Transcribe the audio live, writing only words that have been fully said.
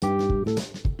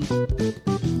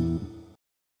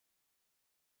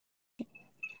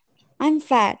I'm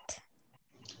fat.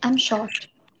 I'm short.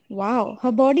 Wow,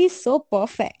 her body is so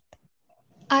perfect.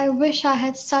 I wish I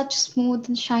had such smooth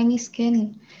and shiny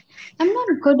skin. I'm not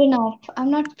good enough.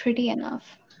 I'm not pretty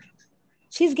enough.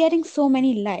 She's getting so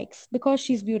many likes because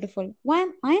she's beautiful. Why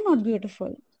am I not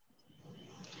beautiful?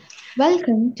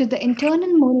 Welcome to the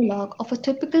internal monologue of a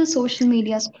typical social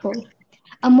media scroll.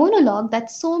 A monologue that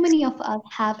so many of us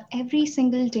have every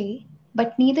single day,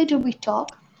 but neither do we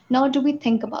talk nor do we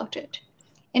think about it.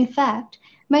 In fact,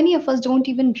 many of us don't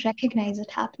even recognize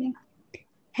it happening.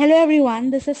 Hello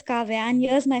everyone, this is Kavya and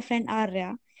here's my friend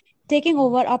Arya taking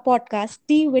over our podcast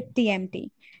Tea with TMT.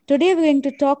 Today we're going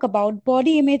to talk about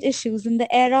body image issues in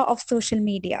the era of social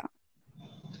media.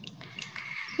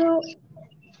 So,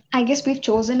 I guess we've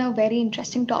chosen a very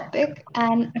interesting topic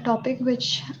and a topic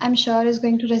which I'm sure is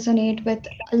going to resonate with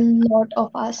a lot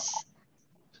of us.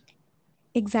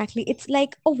 Exactly. It's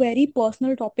like a very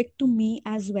personal topic to me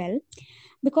as well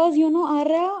because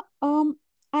Arya,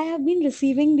 I have been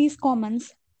receiving these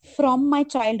comments from my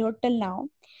childhood till now,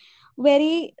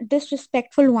 very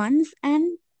disrespectful ones,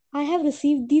 and I have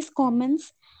received these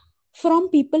comments from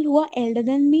people who are elder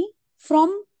than me,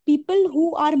 from people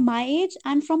who are my age,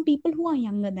 and from people who are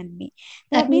younger than me.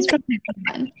 There That have means been, from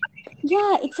everyone.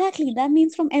 yeah, exactly. That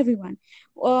means from everyone.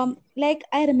 Like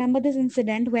I remember this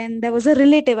incident when there was a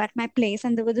relative at my place,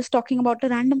 and they were just talking about a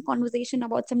random conversation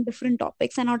about some different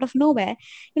topics, and out of nowhere,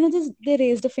 just they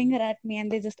raised a finger at me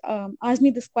and they just asked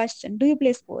me this question: "Do you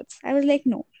play sports?" I was like,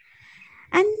 "No,"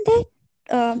 and they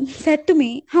said to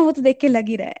me, "हाँ वो तो देख के लग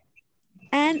ही रहा है."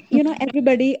 And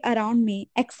everybody around me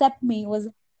except me was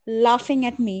laughing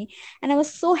at me, and I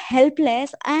was so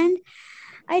helpless, and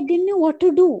I didn't know what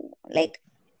to do. Like,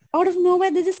 out of nowhere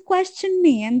they just questioned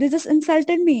me and they just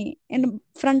insulted me in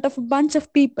front of a bunch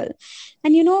of people.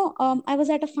 And I was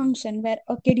at a function where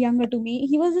a kid younger to me,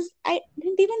 he was just, I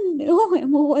didn't even know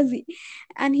him, who was he,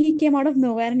 and he came out of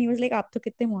nowhere and he was like, aap to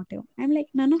kitte mote ho. I'm like,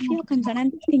 none of your concern.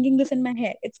 I'm just thinking this in my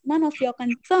head, it's none of your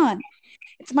concern.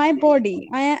 It's my body.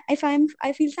 I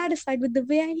feel satisfied with the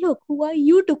way I look. Who are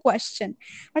you to question?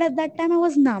 But at that time I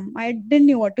was numb. I didn't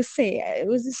know what to say. It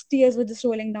was just tears were just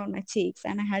rolling down my cheeks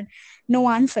and I had no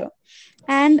answer.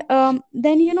 And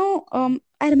then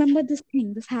I remember this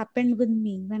thing. This happened with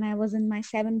me when I was in my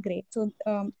seventh grade. So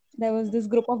there was this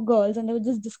group of girls and they were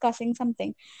just discussing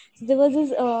something. So they were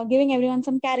just giving everyone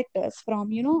some characters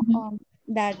from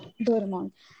that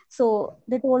Doraemon. So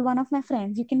they told one of my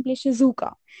friends, "You can play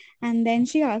Shizuka." And then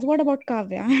she asked, "What about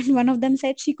Kavya?" And one of them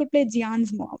said she could play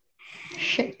Jian's mom.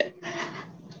 Shit.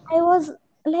 I was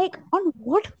like, on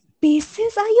what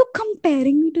basis are you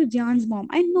comparing me to Jian's mom?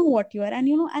 I know what you are. And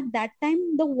at that time,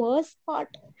 the worst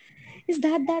part is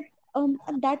that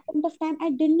at that point of time, I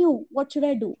didn't know what should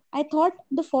I do. I thought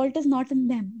the fault is not in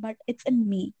them, but it's in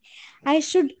me. I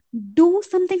should do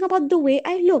something about the way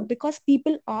I look because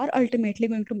people are ultimately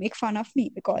going to make fun of me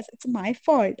because it's my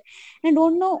fault. And I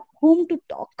don't know whom to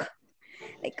talk,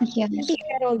 like Yeah. whom to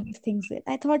share all these things with.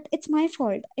 I thought it's my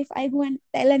fault. If I go and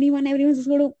tell anyone, everyone's just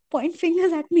going to point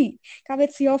fingers at me. Kav,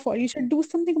 it's your fault. You should do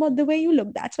something about the way you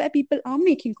look. That's why people are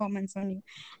making comments on you.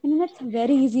 And it's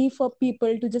very easy for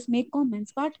people to just make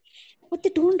comments. But what they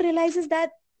don't realize is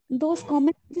that those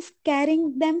comments are just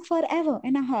carrying them forever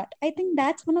in a heart. I think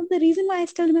that's one of the reason why I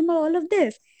still remember all of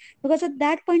this. Because at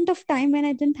that point of time when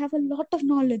I didn't have a lot of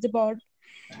knowledge about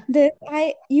this,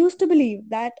 I used to believe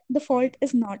that the fault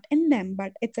is not in them,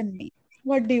 but it's in me.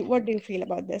 What do you feel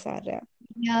about this, Arya?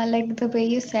 Yeah, like the way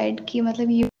you said, ki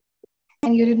matlab you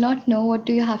and you did not know what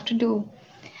do you have to do,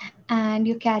 and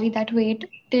you carry that weight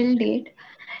till date.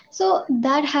 So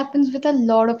that happens with a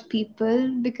lot of people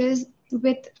because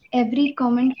with every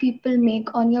comment people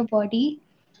make on your body,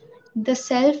 the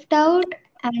self-doubt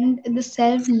and the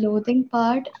self-loathing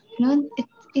part,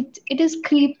 it is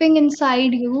creeping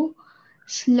inside you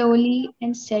slowly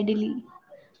and steadily,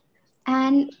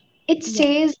 and it Yeah,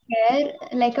 stays there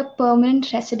like a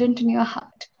permanent resident in your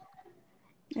heart.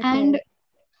 it And is.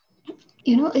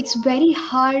 it's very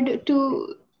hard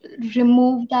to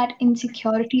remove that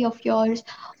insecurity of yours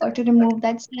or to remove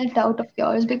that self-doubt of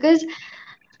yours because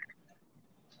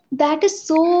that is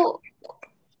so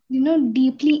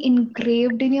deeply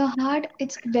engraved in your heart.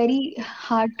 It's very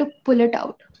hard to pull it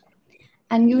out,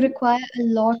 and you You require a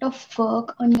lot of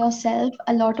work on yourself,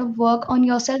 a lot of work on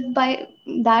yourself. By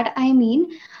that I mean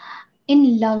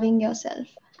in loving yourself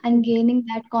and gaining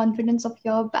that confidence of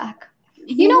your back.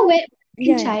 you know, When in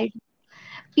yeah, yeah. child,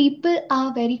 people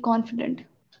are very confident.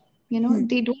 Hmm.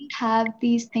 They don't have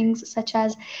these things such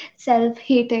as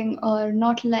self-hating or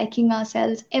not liking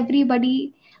ourselves.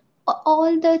 Everybody,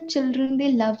 all the children,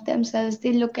 they love themselves.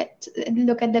 They look at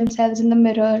themselves in the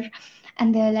mirror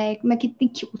and they're like मैं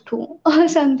कितनी cute हूँ or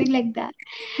something like that.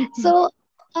 So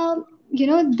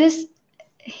this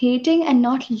hating and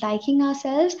not liking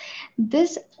ourselves,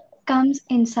 this comes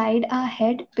inside our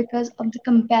head because of the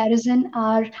comparison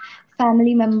our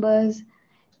family members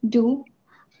do,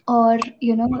 or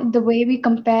the way we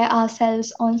compare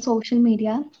ourselves on social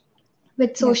media.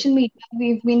 With Yeah. social media,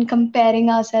 we've been comparing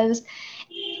ourselves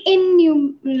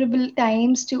innumerable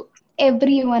times to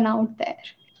everyone out there.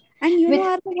 And you know, With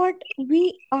Arpa, what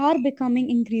we are becoming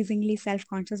increasingly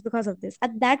self-conscious because of this.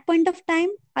 At that point of time,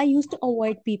 I used to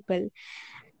avoid people.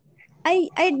 I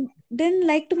didn't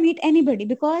like to meet anybody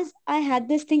because I had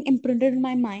this thing imprinted in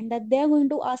my mind that they're going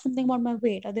to ask something about my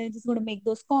weight or they're just going to make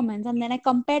those comments. And then I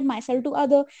compared myself to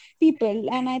other people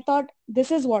and I thought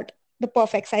this is what the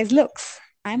perfect size looks.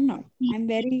 I'm not. I'm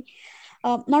very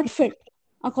not fit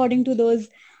according to those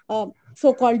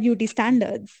so-called beauty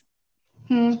standards.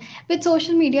 Hmm. With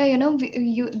social media,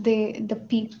 the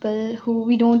people who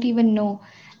we don't even know,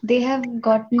 they have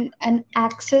gotten an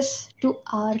access to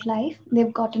our life.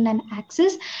 They've gotten an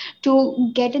access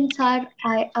to get inside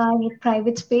our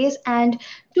private space and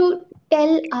to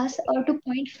tell us or to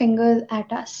point fingers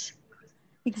at us.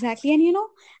 Exactly. And you know,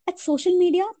 at social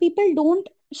media, people don't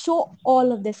show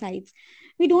all of the sides.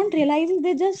 We don't realize it,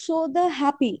 they just show the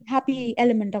happy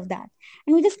element of that.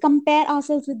 And we just compare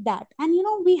ourselves with that. And you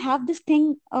know, we have this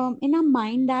thing in our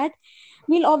mind that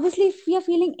we'll obviously, if we are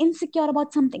feeling insecure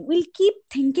about something, we'll keep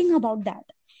thinking about that.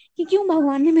 कि क्यों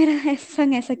भगवान ने मेरा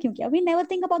संग ऐसा क्यों किया? We never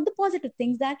think about the positive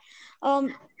things that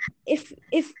um, if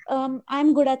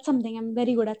I'm good at something, I'm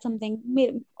very good at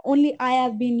something, only I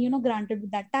have been, you know, granted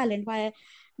with that talent. Why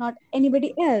not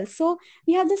anybody else? So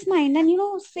we have this mind, and you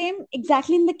know, same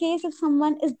exactly in the case if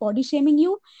someone is body shaming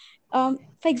you.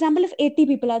 For example, if 80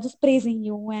 people are just praising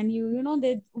you and you know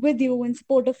they're with you in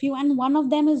support of you, and one of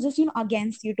them is just, you know,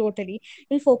 against you totally,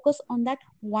 you'll focus on that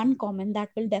one comment that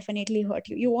will definitely hurt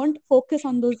you. You won't focus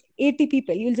on those 80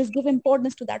 people, you'll just give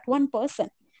importance to that one person.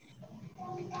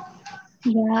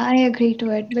 Yeah, I agree to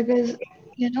it because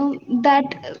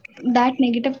that that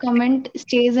negative comment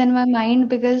stays in my mind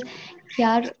because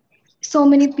yeah, so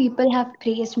many people have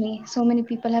praised me, so many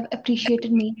people have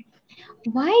appreciated me.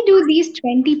 Why do these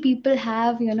 20 people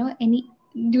have, any,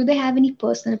 do they have any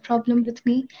personal problem with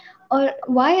me? Or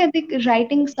why are they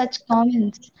writing such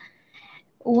comments?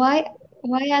 Why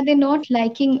why are they not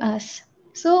liking us?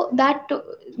 So that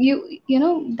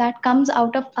that comes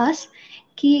out of us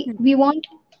ki we want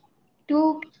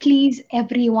to please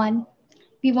everyone.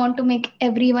 We want to make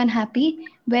everyone happy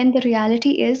when the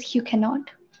reality is you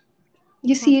cannot.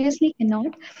 You Exactly. seriously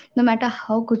cannot, no matter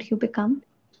how good you become,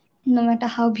 no matter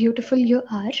how beautiful you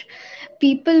are.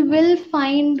 People will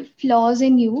find flaws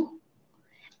in you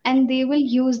and they will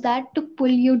use that to pull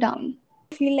you down.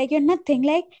 Feel like you're nothing,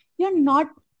 like you're not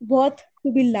worth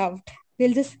to be loved.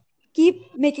 They'll just keep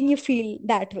making you feel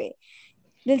that way.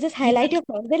 They'll just Yeah. highlight your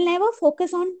flaws. They'll never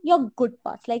focus on your good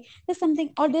parts. Like there's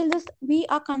something, or they'll just, we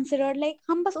are considered like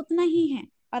hum bas utna hi hai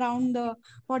around the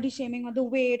body shaming or the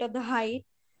weight or the height.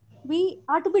 We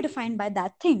are to be defined by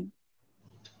that thing.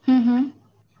 Mm-hmm.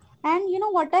 And you know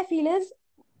what I feel is,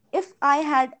 if I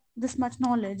had this much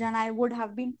knowledge and I would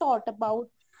have been taught about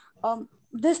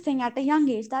this thing at a young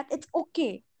age, that it's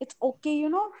okay, you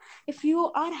know, if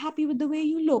you are happy with the way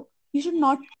you look, you should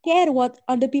not care what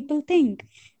other people think.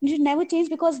 You should never change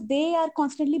because they are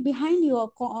constantly behind you or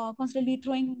constantly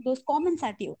throwing those comments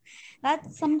at you.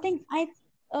 That's something I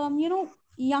you know,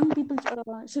 young people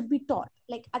should be taught,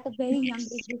 like at a very young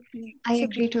age, Yes, this thing I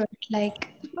should be, agree to it. Like,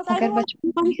 because I agar don't want bachpan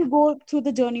anyone mein, to go through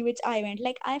the journey which I went.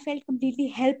 Like I felt completely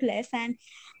helpless, and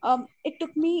it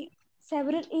took me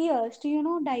several years to, you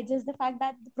know, digest the fact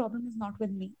that the problem is not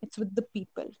with me; it's with the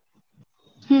people.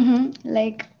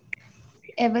 like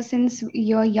ever since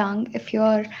you're young, if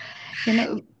you're, you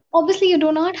know, obviously you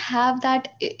do not have that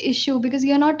issue because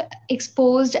you're not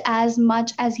exposed as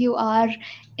much as you are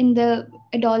in the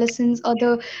adolescence or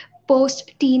the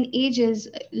post teen ages.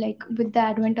 Like with the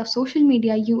advent of social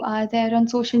media, you are there on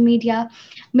social media.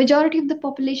 Majority of the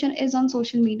population is on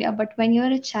social media, but when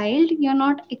you're a child, you're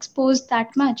not exposed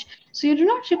that much, so you do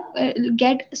not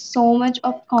get so much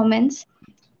of comments.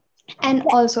 And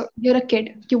Yeah, also you're a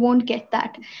kid, you won't get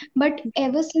that. But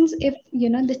ever since, if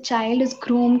the child is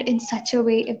groomed in such a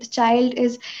way, if the child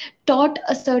is taught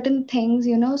a certain things,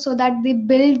 so that they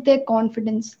build their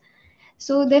confidence,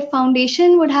 so their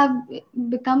foundation would have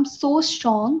become so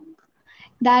strong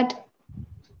that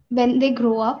when they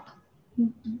grow up,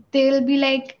 they'll be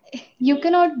like, you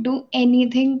cannot do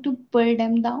anything to pull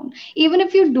them down. Even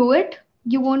if you do it,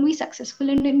 You won't be successful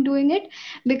in doing it,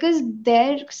 because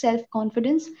their self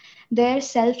confidence, their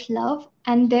self love,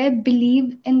 and their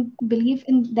belief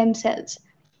in themselves,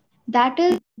 that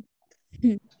is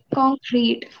Hmm.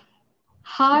 concrete,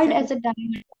 hard Right. as a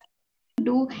diamond,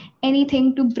 do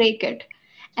anything to break it.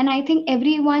 And I think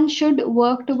everyone should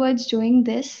work towards doing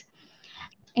this,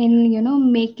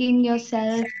 in making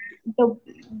yourself the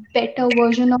better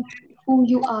version of who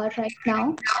you are right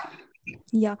now.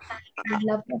 Yeah.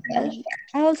 Love yourself.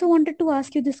 I also wanted to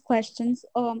ask you these questions.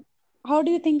 How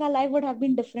do you think our life would have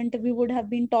been different if we would have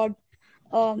been taught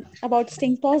about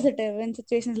staying positive in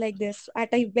situations like this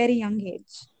at a very young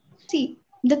age? See,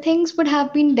 the things would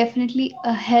have been definitely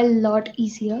a hell lot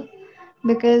easier,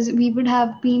 because we would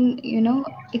have been,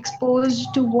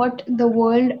 exposed to what the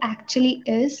world actually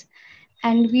is,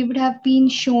 and we would have been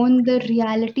shown the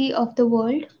reality of the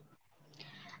world,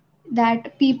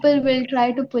 that people will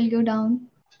try to pull you down.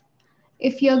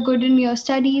 If you're good in your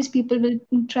studies, people will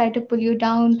try to pull you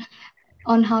down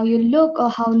on how you look or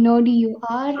how nerdy you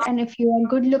are. And if you are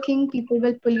good looking, people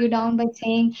will pull you down by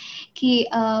saying ki,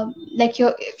 like,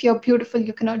 if you're beautiful,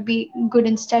 you cannot be good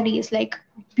in studies. Like,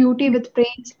 beauty with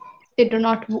brains, they do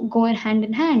not go in hand.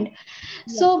 Yeah.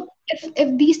 So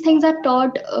if these things are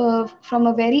taught from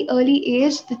a very early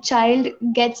age, the child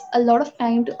gets a lot of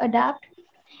time to adapt,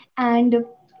 and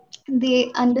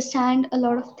they understand a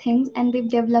lot of things, and they've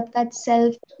developed that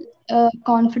self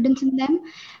confidence in them,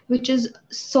 which is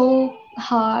so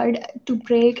hard to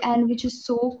break, and which is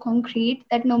so concrete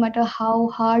that no matter how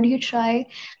hard you try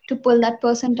to pull that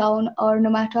person down, or no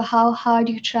matter how hard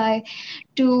you try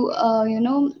to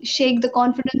shake the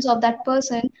confidence of that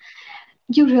person,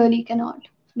 you really cannot,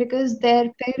 because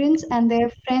their parents and their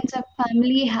friends and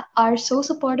family are so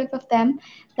supportive of them,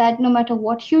 that no matter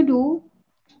what you do,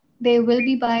 they will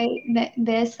be by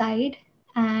their side,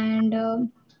 and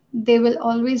they will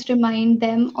always remind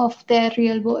them of their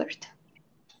real worth.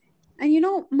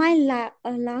 And my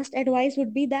last advice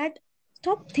would be that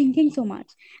stop thinking so much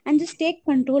and just take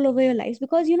control over your lives,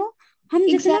 because हम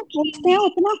जितना सोचते हैं Exactly.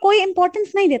 उतना कोई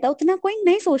importance नहीं देता, उतना कोई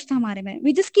नहीं सोचता हमारे में.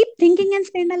 We just keep thinking and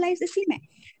spend our lives इसी में.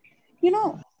 you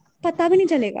know पता भी नहीं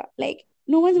चलेगा. Like,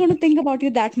 no one's going to think about you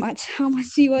that much, how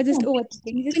much you are just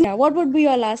overthinking. Just, yeah, what would be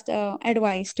your last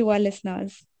advice to our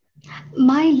listeners?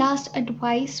 My last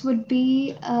advice would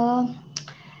be,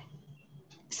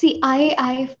 see,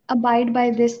 I abide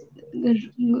by this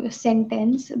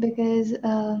sentence, because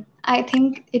I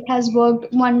think it has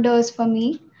worked wonders for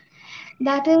me.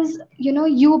 That is,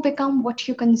 you become what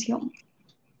you consume.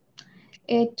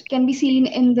 It can be seen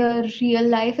in the real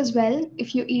life as well.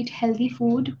 If you eat healthy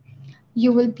food,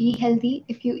 you will be healthy.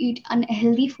 If you eat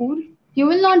unhealthy food, you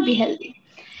will not be healthy.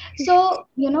 So,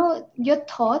 your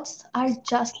thoughts are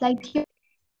just like your.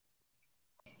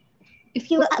 If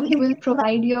you will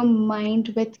provide your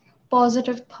mind with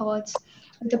positive thoughts,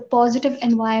 with a positive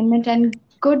environment and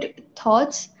good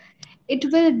thoughts, it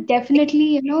will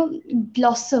definitely,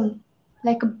 blossom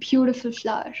like a beautiful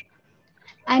flower.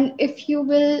 And if you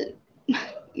will,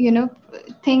 you know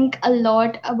think a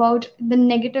lot about the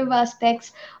negative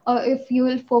aspects, or if you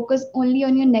will focus only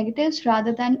on your negatives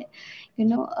rather than you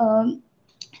know um,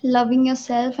 loving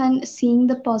yourself and seeing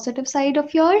the positive side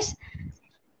of yours,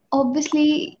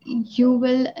 obviously you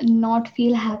will not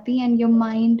feel happy, and your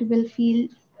mind will feel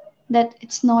that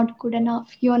it's not good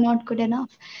enough, you're not good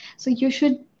enough. So you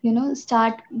should,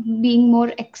 start being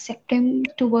more accepting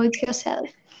towards yourself.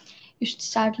 You should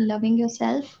start loving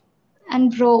yourself,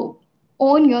 and bro,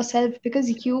 own yourself,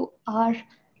 because you are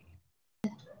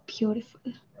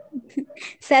beautiful.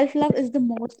 Self love is the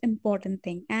most important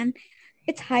thing, and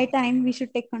it's high time we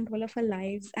should take control of our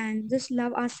lives and just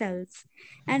love ourselves.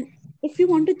 And if you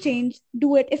want to change,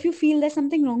 do it. If you feel there's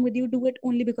something wrong with you, do it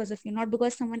only because of you, not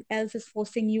because someone else is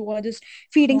forcing you or just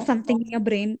feeding something in your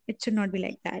brain. It should not be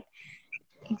like that.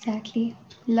 Exactly.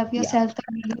 Love Yeah. yourself the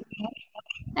way you are,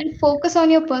 and focus on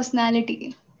your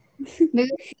personality,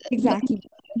 because no Exactly.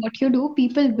 matter what you do,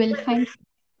 people will find.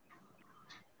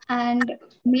 And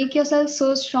make yourself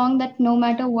so strong that no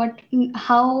matter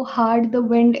how hard the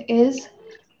wind is,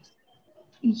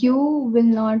 you will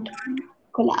not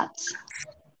collapse.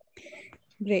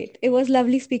 Great. It was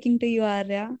lovely speaking to you,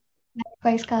 Arya.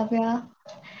 Likewise, Kavya.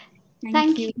 Thank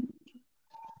Thank you.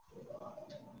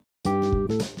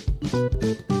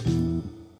 you.